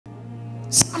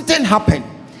something happened.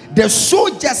 The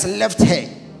soldiers left her.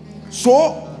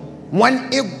 So when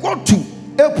it got to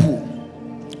April,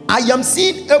 I am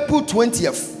seeing April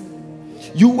 20th,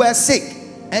 you were sick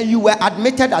and you were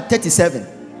admitted at 37.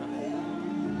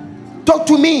 Talk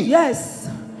to me. Yes.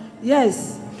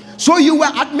 Yes. So you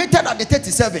were admitted at the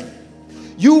 37.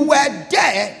 You were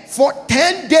there for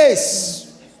 10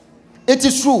 days. It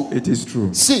is true. It is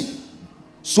true. See,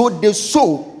 so the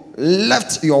soul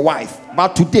left your wife,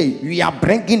 but today we are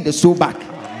bringing the soul back.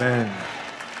 Amen.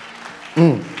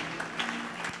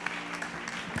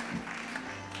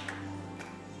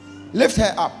 Lift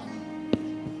her up.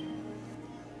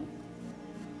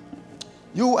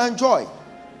 You will enjoy.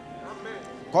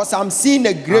 Because I'm seeing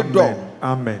a great door.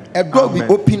 Amen. A door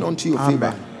will open unto your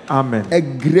favor. Amen. A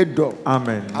great door.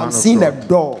 Amen. I'm seeing a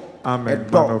door. Amen. A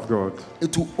door. Man of God.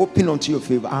 It will open unto your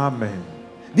favor. Amen.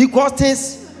 Because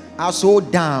things are so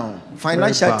down.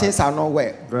 Financial things are not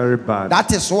well. Very bad.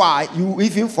 That is why you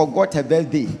even forgot her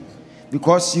birthday.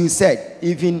 Because you said,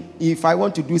 even if I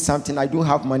want to do something, I don't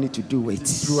have money to do it.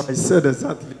 It's true. I said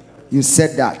exactly. You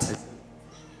said that.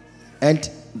 And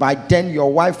by then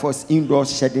your wife was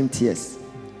indoors shedding tears.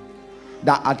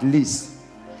 That at least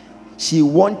she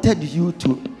wanted you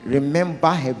to remember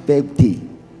her birthday.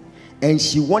 And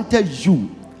she wanted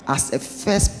you as a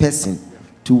first person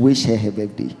to wish her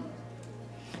birthday.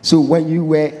 So when you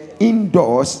were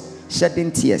indoors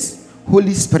shedding tears,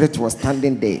 Holy Spirit was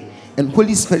standing there. And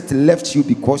Holy Spirit left you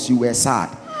because you were sad.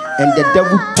 And the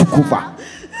devil took over.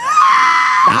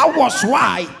 That was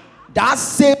why that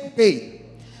same day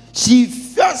she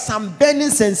felt some burning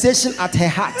sensation at her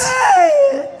heart.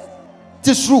 It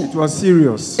is true. It was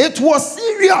serious. It was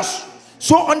serious.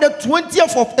 So on the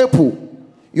 20th of April,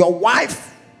 your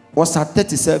wife was at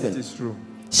 37. It is true.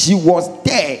 She was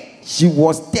there. She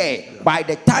was there. By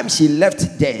the time she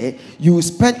left there, you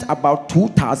spent about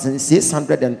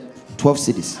 2,612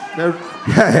 cedis.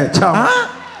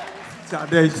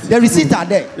 The receipts are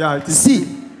there. Yeah, it is. See,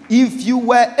 if you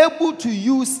were able to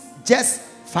use just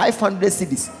 500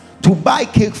 cedis to buy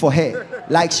cake for her,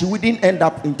 like she wouldn't end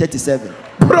up in 37.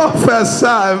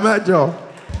 Professor Major.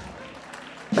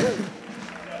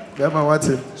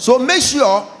 So make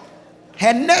sure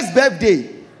her next birthday.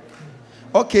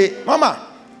 Okay, Mama,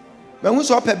 when we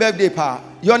saw her birthday, pa,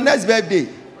 your next birthday,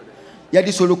 ya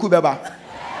di soloku beba.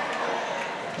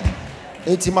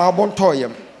 Enti ma bon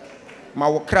toyem. Ma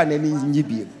wokra na ni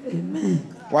nyibie. Amen.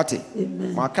 What?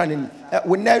 Amen. Ma kra na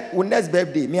we next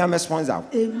birthday, me am sponsor.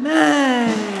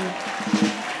 Amen.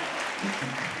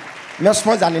 Me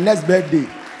sponsor the next birthday.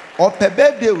 Or per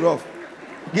birthday rough.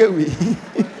 Get we.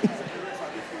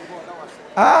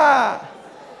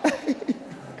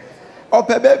 Or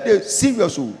per birthday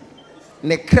serious.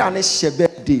 Ne kra na she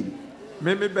birthday.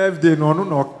 Me birthday no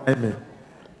me.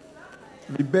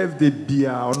 Me birthday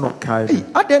bia or no kai.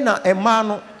 Adena e ma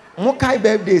no mo kai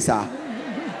birthday sa.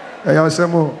 E ya se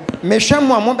mo. Me hwe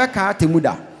mo mo be ka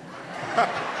atemuda.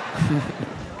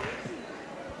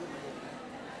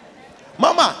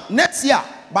 Mama, next year,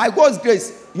 by God's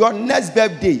grace, your next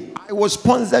birthday, I will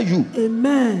sponsor you.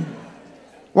 Amen.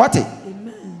 What?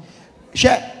 Amen.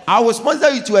 Share, I will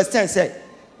sponsor you to a extent. Say,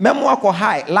 Memo ko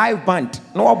high live band.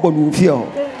 No one will feel.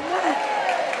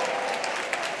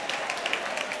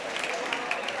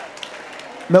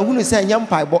 Me who say nyam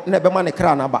pai bo na be ma ne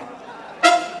kra na ba.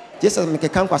 Jesus me ke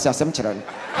kan kwase asem kire no.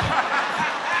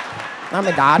 Na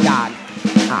me da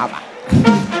aba.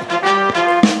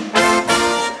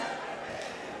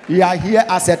 You are here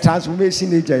as a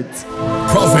transformation agent.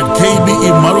 Prophet KB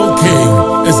Immanuel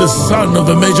King is the son of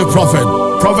the major prophet,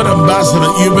 Prophet Ambassador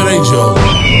Eagles Angel,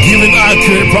 giving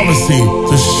accurate prophecy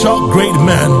to shock great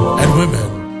men and women.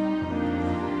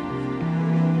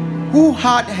 Who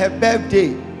had her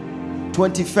birthday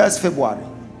 21st February?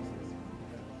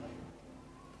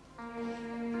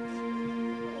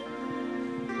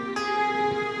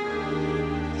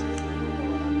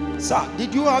 Sir,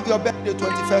 did you have your birthday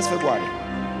 21st February?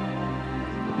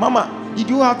 Mama, did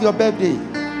you have your birthday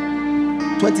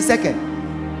 22nd,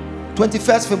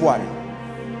 21st February?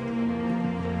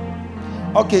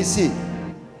 Okay, see,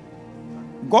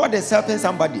 God is helping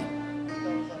somebody.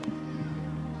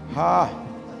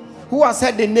 Who has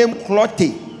said the name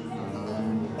Clotte?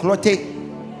 Clotte.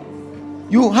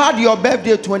 You had your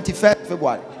birthday 21st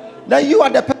February. Then you are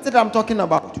the person I'm talking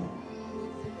about.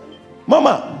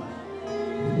 Mama,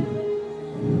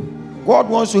 God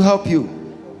wants to help you.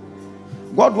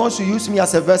 God wants to use me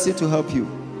as a vessel to help you.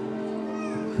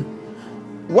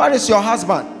 Where is your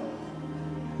husband?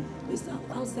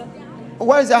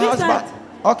 Where is your husband?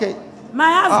 Okay.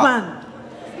 My husband.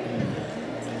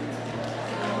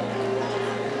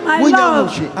 My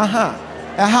love.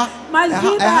 My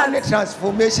sweetheart. The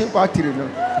transformation factory. No.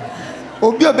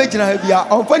 Obi obejina bia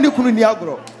onfani kunu ni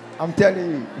agro. I'm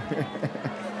telling you.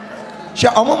 She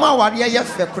omoma ware ye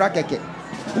fe kura keke.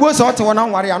 Wo so to wona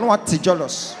ware anu ate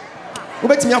jealous. Wo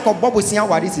betimi akobbo bosia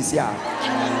ware sisi a.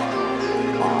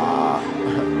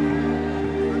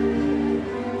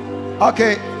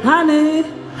 Okay.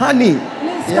 Honey.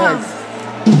 Please yes.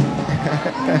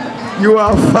 You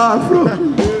are far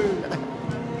from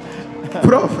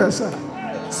Professor.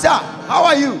 Sir, how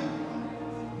are you?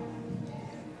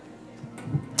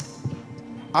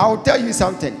 I'll tell you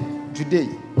something today,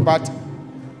 but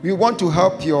we want to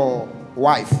help your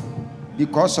wife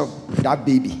because of that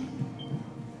baby.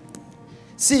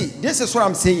 See, this is what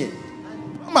I'm saying.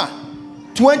 Mama,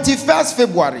 21st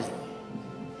February,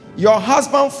 your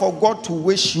husband forgot to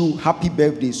wish you happy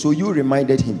birthday, so you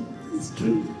reminded him. It's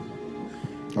true.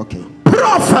 Okay.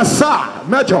 Professor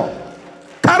Major,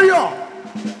 carry on.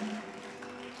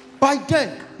 By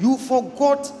then, you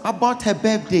forgot about her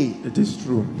birthday. It is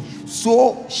true.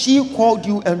 So she called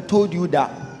you and told you that,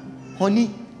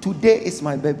 honey, today is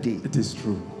my birthday. It is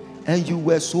true. And you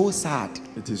were so sad.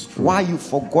 It is true. Why you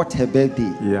forgot her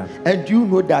birthday. Yeah. And you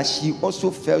know that she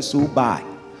also felt so bad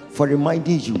for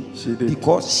reminding you. She did.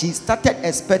 Because she started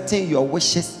expecting your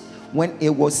wishes when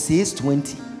it was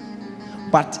 6:20.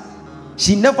 But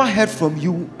she never heard from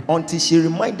you until she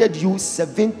reminded you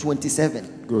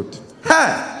 7:27. Good.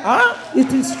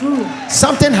 It is true.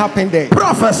 Something happened there.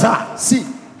 Professor. See,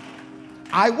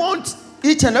 I want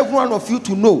each and every one of you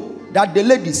to know that the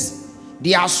ladies,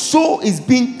 their soul is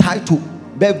being tied to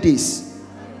birthdays.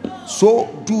 So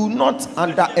do not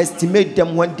underestimate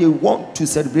them when they want to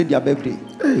celebrate their birthday.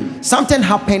 Something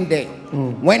happened there.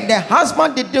 When the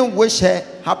husband didn't wish her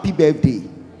happy birthday,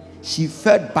 she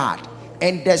felt bad.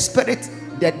 And the spirit,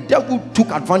 the devil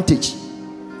took advantage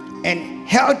and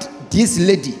held this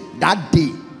lady that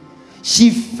day.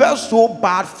 She felt so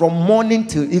bad from morning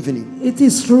till evening. It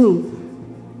is true.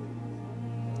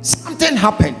 Something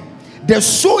happened. The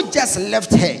soul just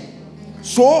left her.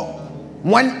 So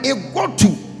when it got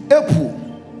to April,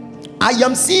 I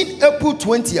am seeing April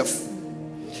 20th.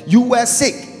 You were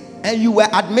sick and you were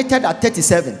admitted at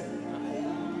 37.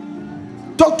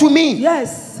 Talk to me.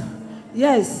 Yes.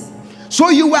 So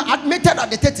you were admitted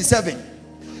at the 37.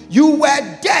 You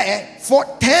were there for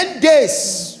 10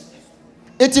 days.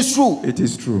 It is true. It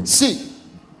is true. See,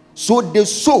 so the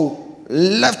soul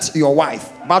left your wife,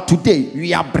 but today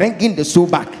we are bringing the soul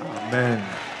back. Amen.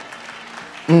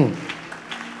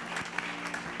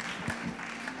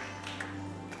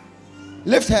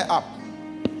 Lift her up.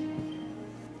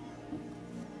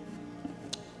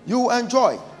 You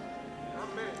enjoy.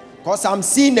 Because I'm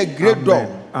seeing a great door.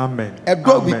 Amen. A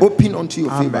door will open unto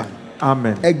your favor.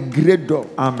 Amen. A great door.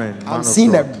 Amen. I'm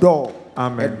seeing a door.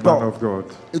 Amen. A door. Man of God.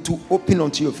 It will open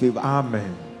unto your favor.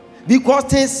 Amen. Because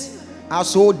things are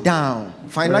so down.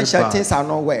 Financial things are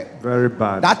not well. Very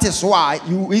bad. That is why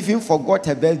you even forgot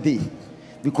her birthday.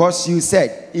 Because you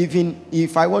said, even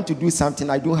if I want to do something,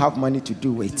 I don't have money to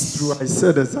do it. True. I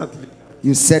said exactly.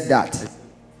 You said that.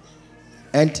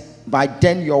 And by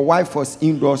then, your wife was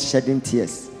indoors shedding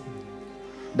tears.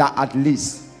 That at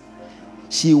least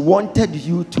she wanted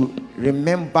you to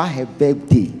remember her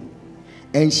birthday.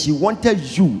 And she wanted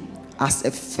you as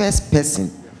a first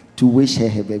person to wish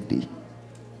her birthday.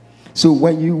 So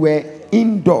when you were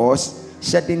indoors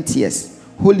shedding tears,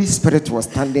 Holy Spirit was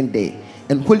standing there.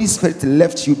 And Holy Spirit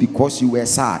left you because you were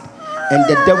sad. And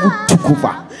the devil took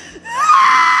over.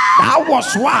 That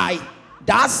was why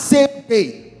that same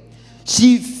day,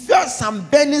 she felt some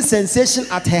burning sensation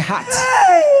at her heart.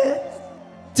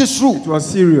 It is true. It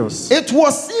was serious. It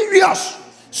was serious.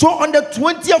 So on the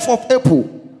 20th of April,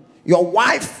 your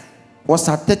wife was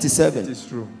at 37. It is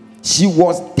true. She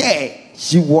was there.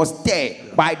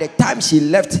 By the time she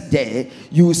left there,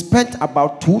 you spent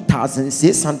about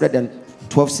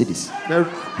 2,612 cedis.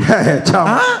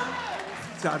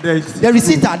 The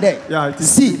receipts are there. Yeah, it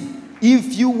is. See,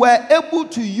 if you were able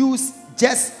to use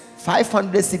just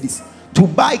 500 cedis to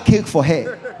buy cake for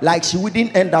her, like she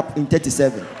wouldn't end up in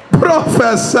 37.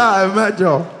 Professor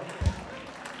Major.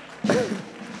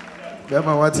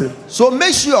 So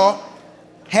make sure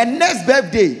her next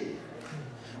birthday.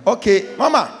 Okay,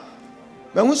 Mama,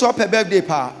 when we saw her birthday,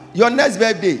 pa, your next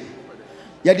birthday,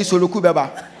 you di soloku beba.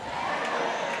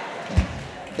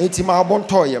 Enti ma bon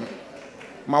toyem,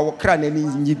 ma wokra na ni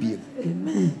nyibie.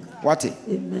 Amen. What?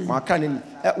 Amen. Ma kra na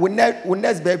when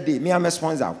next birthday, me am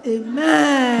sponsor.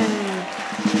 Amen.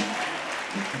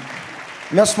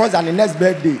 Me sponsor the next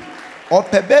birthday. Or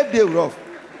per birthday rough.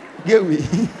 Get we.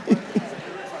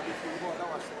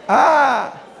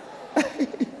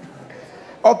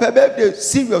 Or per birthday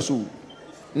serious.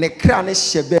 ne kra ne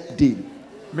hye birthday.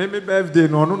 Me birthday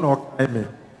no no kai me.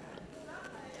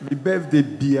 Me birthday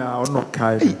bia no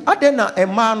kai. Adena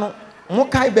ema no mo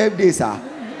kai birthday sa.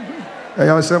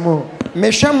 Ya semo. Me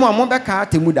hwe mo a mo be ka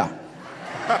atemuda.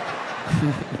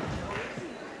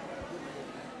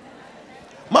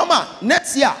 Mama,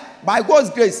 next year, by God's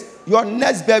grace, your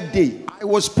next birthday, I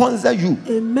will sponsor you.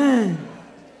 Amen.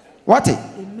 What?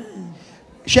 Amen.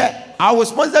 Share, I will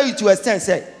sponsor you to a extent.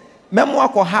 Say, memoir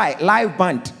ko high live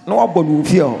band. No one will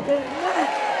feel.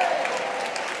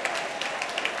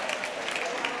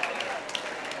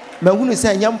 Me who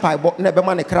say nyam pai bo na be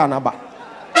ma ne kra na ba.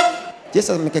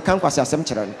 Jesus me ke kan kwase asem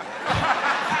kire no.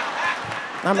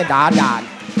 Na me da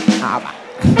aba.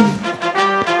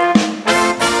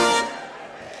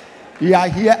 You are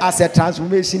here as a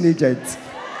transformation agent.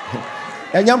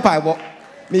 Enyam pai bo.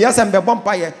 Me yesem be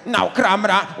bompa ye. Na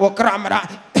okramra.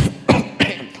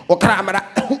 Okramra.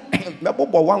 Me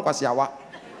bobo wan kwase awa.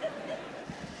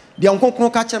 Bi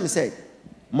onkonkon ka kire me say,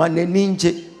 "Man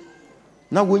ninje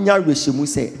na wonya rehemu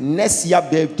say next year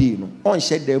birthday no on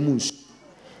share da mu nsu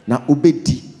na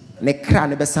obedi ne kra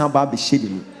ne besan ba be hye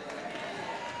ni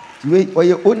we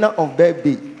oye owner of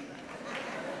birthday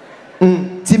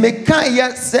ti me kan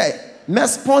ye say me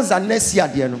sponsor next year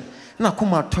de no na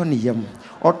kuma to ne yam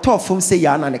oto fom say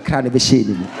ya na ne kra ne be hye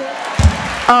ni.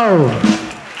 Oh,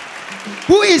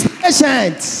 who is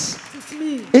patient?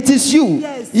 It is you.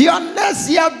 Yes. Your next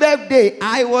year birthday,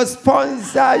 I will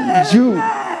sponsor you.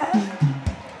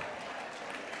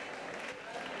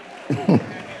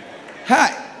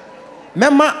 Hi,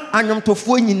 Mama, anyam to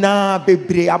fo nyina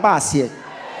bebre aba ase.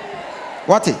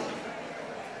 What?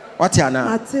 What ya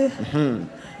na? Ate.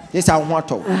 This I want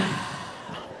to.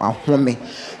 Ahome.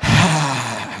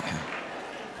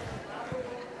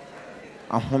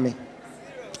 Ahome.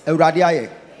 Ewurade aye.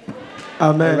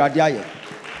 Amen. Ewurade aye.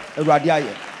 Ewurade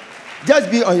aye.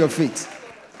 Just be on your feet.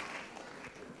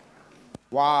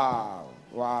 Wow.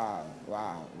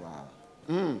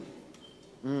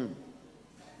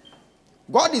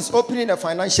 God is opening a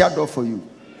financial door for you.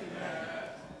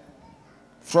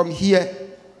 From here,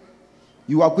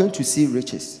 you are going to see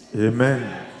riches.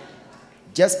 Amen.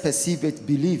 Just perceive it,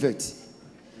 believe it.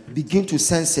 Begin to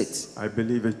sense it. I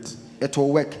believe it. It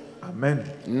will work. Amen.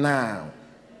 Now.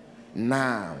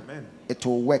 Amen. It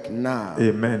will work now.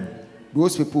 Amen.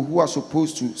 Those people who are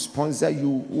supposed to sponsor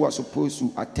you, who are supposed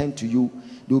to attend to you,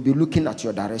 they will be looking at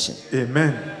your direction.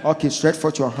 Amen. Okay, stretch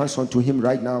forth your hands unto him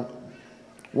right now.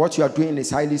 What you are doing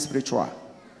is highly spiritual.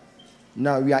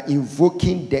 Now we are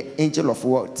invoking the angel of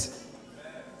what?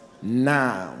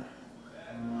 Now,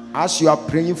 as you are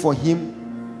praying for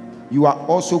him, you are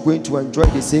also going to enjoy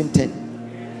the same thing.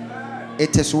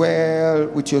 It is well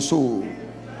with your soul.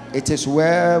 It is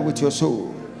well with your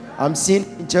soul. I'm seeing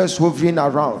angels hovering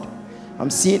around.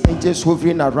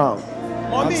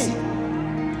 Mommy,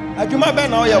 Ajuma Ben,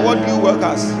 now what do you work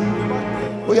as?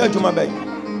 Who are Ajuma Ben?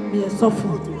 Yes,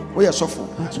 suffer. We are suffer.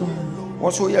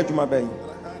 What's who are Ajuma Ben?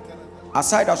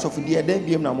 Aside us of the then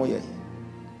be na moye.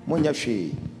 Monya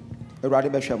she. Erade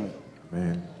Besham.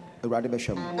 Amen. Erade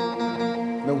Besham.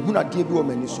 Me hu na die bi o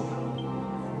mani so.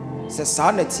 Se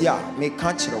sa na ti a me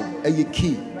ka kire wo eye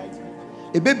key.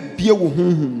 Ebe bie wo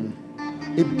hunhum.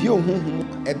 Ebie wo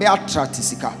hunhum ebe attract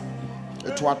sika.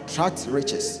 It will attract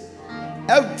riches.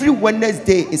 Every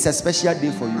Wednesday is a special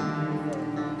day for you.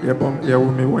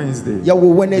 Wednesday.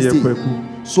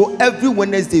 Wednesday. So every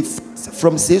Wednesday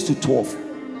from 6 to 12,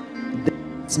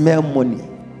 smell money.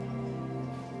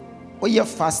 Oh, you're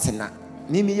fasting now.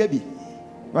 Mimi yebi.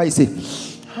 Why you say?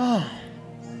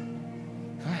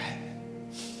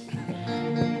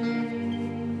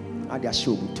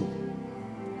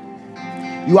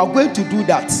 You are going to do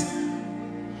that,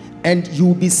 and you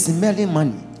will be smelling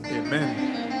money. Amen.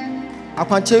 I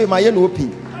can tell you my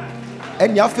open.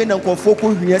 And you have been on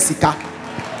Kofoko Sika.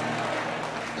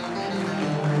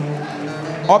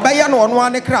 Obey no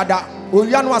one crada.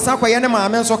 Ulian was a quayana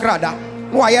mamma so crada.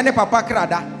 No, I am papa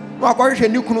crada. No, I call you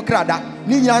new kunu crada.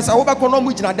 Ninas, I over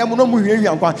Konomuchina, Demono.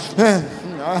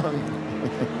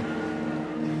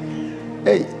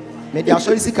 Hey, maybe I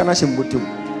saw you see Kanashim Butu.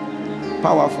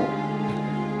 Powerful.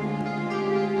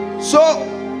 So,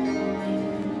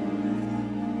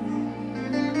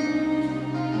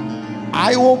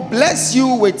 I will bless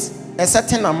you with a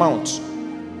certain amount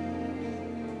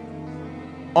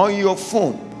on your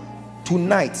phone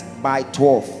tonight by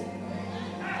 12.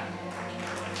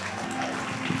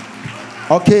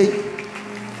 Okay?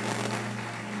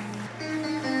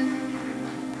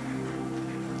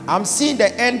 I'm seeing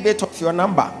the end bit of your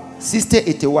number,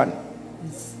 6081.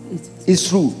 It's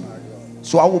true.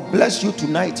 So I will bless you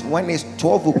tonight when it's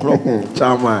 12 o'clock.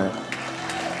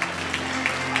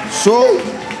 So,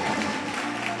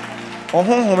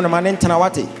 home man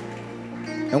tenawate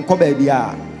and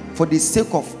Kobebia for the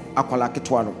sake of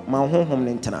Akolaketwano, my home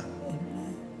nentana.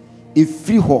 If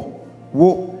free ho,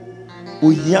 wo,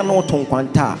 Uyano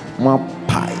Tonquanta, my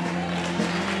pie.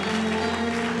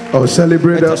 Oh,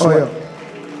 celebrate the oil.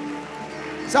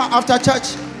 So after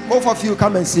church, both of you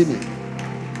come and see me.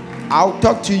 I'll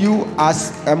talk to you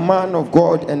as a man of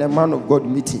God and a man of God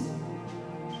meeting.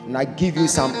 And I give you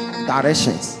some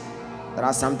directions. There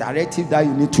are some directives that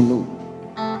you need to know.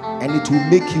 And it will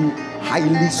make you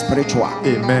highly spiritual.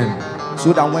 Amen.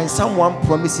 So that when someone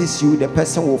promises you, the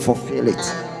person will fulfill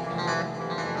it.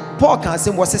 Paul can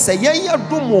say, "Was say, yeah,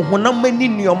 do more when I'm many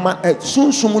new man,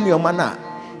 soon your manner.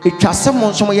 It just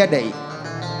someone some other day.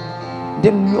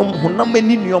 Then when I'm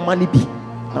many new money be.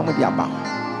 Now, what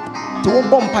about? To one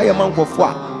bumpire man go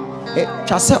for it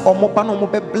just say, or more pan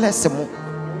be bless him.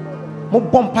 More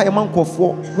bumpire man go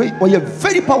for wait, or you're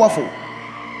very powerful.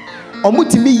 Or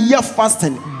mutimi year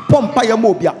fasting, bumpire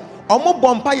mobia, or more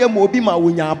bumpire mobi ma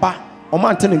winyaba, or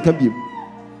mountain and cabin.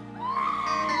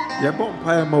 Yeah,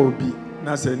 bumpire mobi.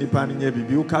 Na say nipa ni nye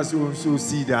bibi o kasi o nso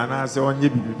seed ana say onye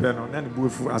bibi pe no na ne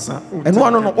buefu asa and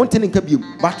one no onten nka bi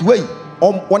but wait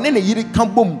one na yiri kan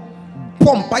bom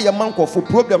pompa ya manko for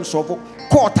problem solve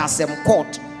court asem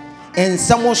court and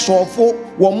someone solve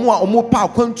wo mo a omo pa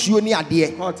kwantuo ni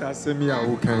ade court asem ya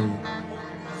o kan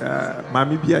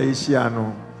mami bia yeshia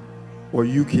no or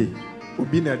UK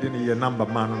obi na de ne ye number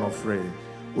man no frɛ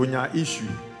onya issue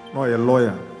no ye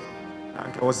lawyer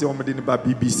and I was the only ba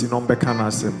BBC number can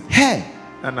asem hey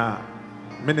and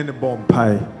many ne bomb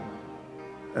pie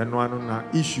and one na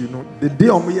issue no the day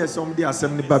omo yes somebody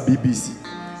asem ba BBC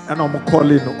and I'm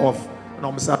calling off and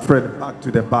I'm start friend back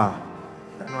to the bar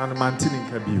and one man tin in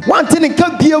Kabio one thing in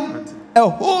Kabio a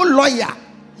whole lawyer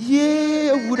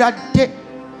yeah would have de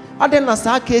adena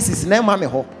sa cases na ma me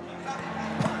ho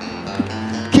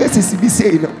cases be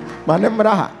say no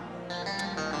manemra ha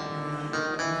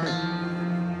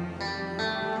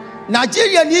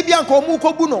Nigeria ni bia ko mu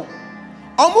kobu no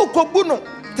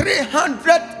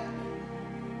 300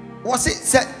 was it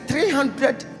said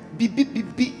 300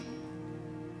 BBB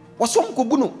was some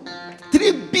kobu no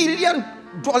 $3 billion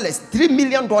 $3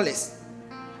 million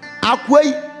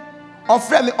akwai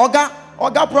ofre me oga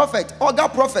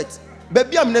prophet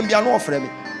baby am na bia no ofre me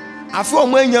afi o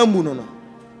manya mu no na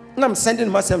I'm sending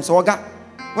myself so oga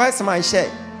where's my share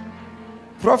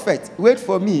prophet wait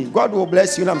for me God will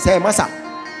bless you na I'm saying masa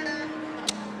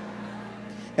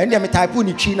and me type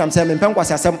ni chi na I'm saying mpem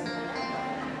kwase asem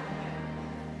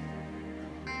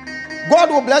God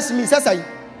will bless me say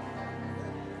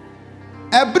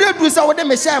every do say we dey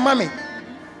me share mama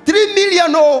 3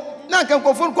 million no na kan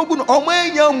ko fon ko bu no o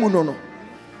manya mu no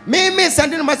me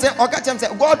sending myself oga chem say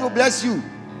God will bless you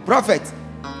prophet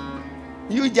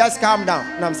you just calm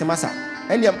down na I'm say masa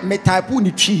and me type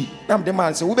ni chi na I'm the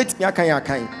man say we betimi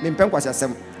akan me mpem kwase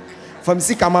asem from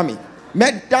sika mama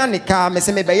Medanica,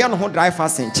 me be yan ho drive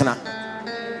fast in China.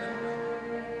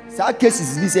 Sa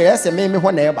cases be say yes me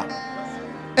whenever.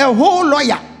 A whole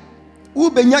lawyer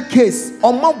who benya case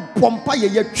on my pompa ye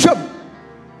twam.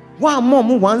 One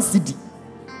more one CD.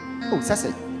 Oh,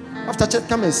 say after church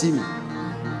come and see me.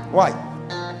 Why?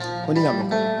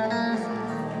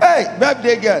 Hey,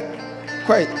 birthday girl.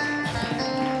 Quiet.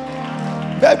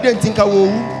 Birthday think I will.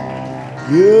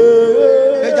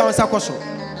 Yeah. Hey, down sakoso.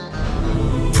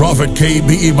 Prophet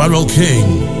KB Emmanuel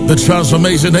King, the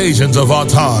transformation agents of our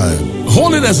time.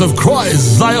 Holiness of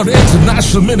Christ, Zion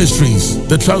International Ministries,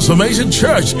 the transformation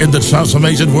church in the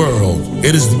transformation world.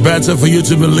 It is better for you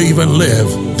to believe and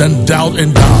live than doubt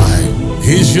and die.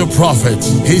 He's your prophet.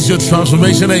 He's your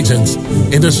transformation agent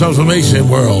in the transformation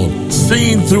world,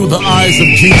 seeing through the eyes of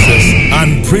Jesus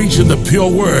and preaching the pure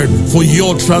word for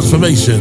your transformation.